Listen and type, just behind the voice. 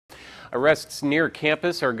Arrests near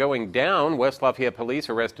campus are going down. West Lafayette police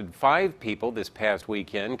arrested 5 people this past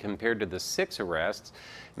weekend compared to the 6 arrests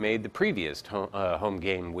made the previous home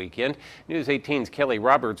game weekend. News 18's Kelly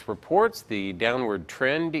Roberts reports the downward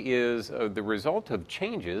trend is the result of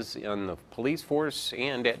changes in the police force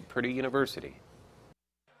and at Purdue University.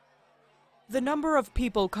 The number of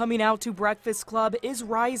people coming out to Breakfast Club is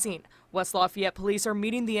rising. West Lafayette police are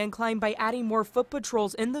meeting the incline by adding more foot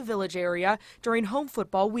patrols in the village area during home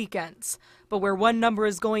football weekends. But where one number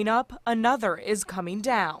is going up, another is coming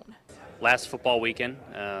down. Last football weekend,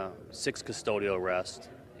 6 custodial arrests,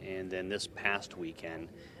 and then this past weekend,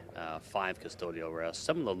 5 custodial arrests.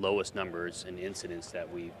 Some of the lowest numbers and incidents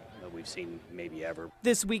that we've seen maybe ever.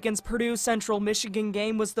 This weekend's Purdue Central Michigan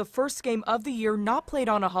game was the first game of the year not played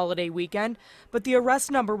on a holiday weekend, but the arrest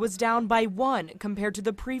number was down by 1 compared to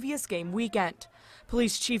the previous game weekend.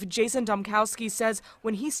 Police Chief Jason Domkowski says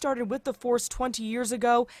when he started with the force 20 years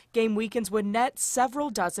ago, game weekends would net several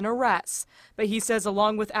dozen arrests. But he says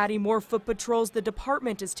along with adding more foot patrols, the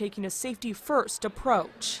department is taking a safety-first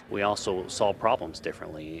approach. We also solve problems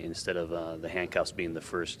differently. Instead of the handcuffs being the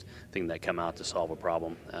first thing that come out to solve a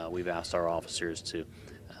problem, we've asked our officers to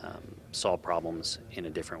solve problems in a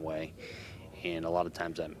different way. And a lot of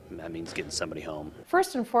times that means getting somebody home.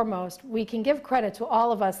 First and foremost, we can give credit to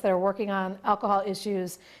all of us that are working on alcohol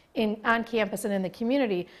issues on campus and in the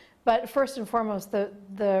community, but first and foremost,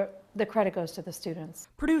 the credit goes to the students.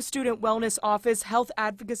 Purdue Student Wellness Office Health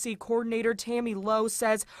Advocacy Coordinator Tammy Lowe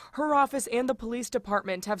says her office and the police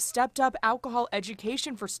department have stepped up alcohol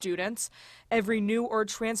education for students. Every new or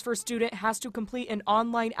transfer student has to complete an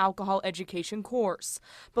online alcohol education course.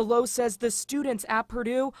 But Lowe says the students at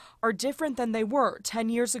Purdue are different than they were 10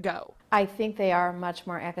 years ago. I think they are much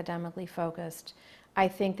more academically focused. I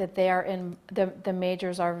think that they are in the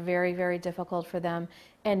majors are very, very difficult for them,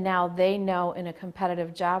 and now they know in a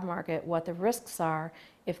competitive job market what the risks are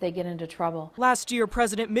if they get into trouble. Last year,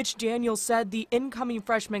 President Mitch Daniels said the incoming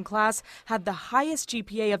freshman class had the highest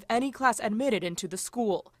GPA of any class admitted into the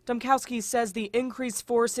school. Domkowski says the increased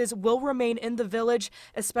forces will remain in the village,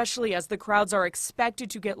 especially as the crowds are expected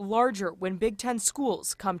to get larger when Big Ten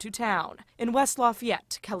schools come to town. In West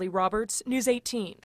Lafayette, Kelly Roberts, News 18.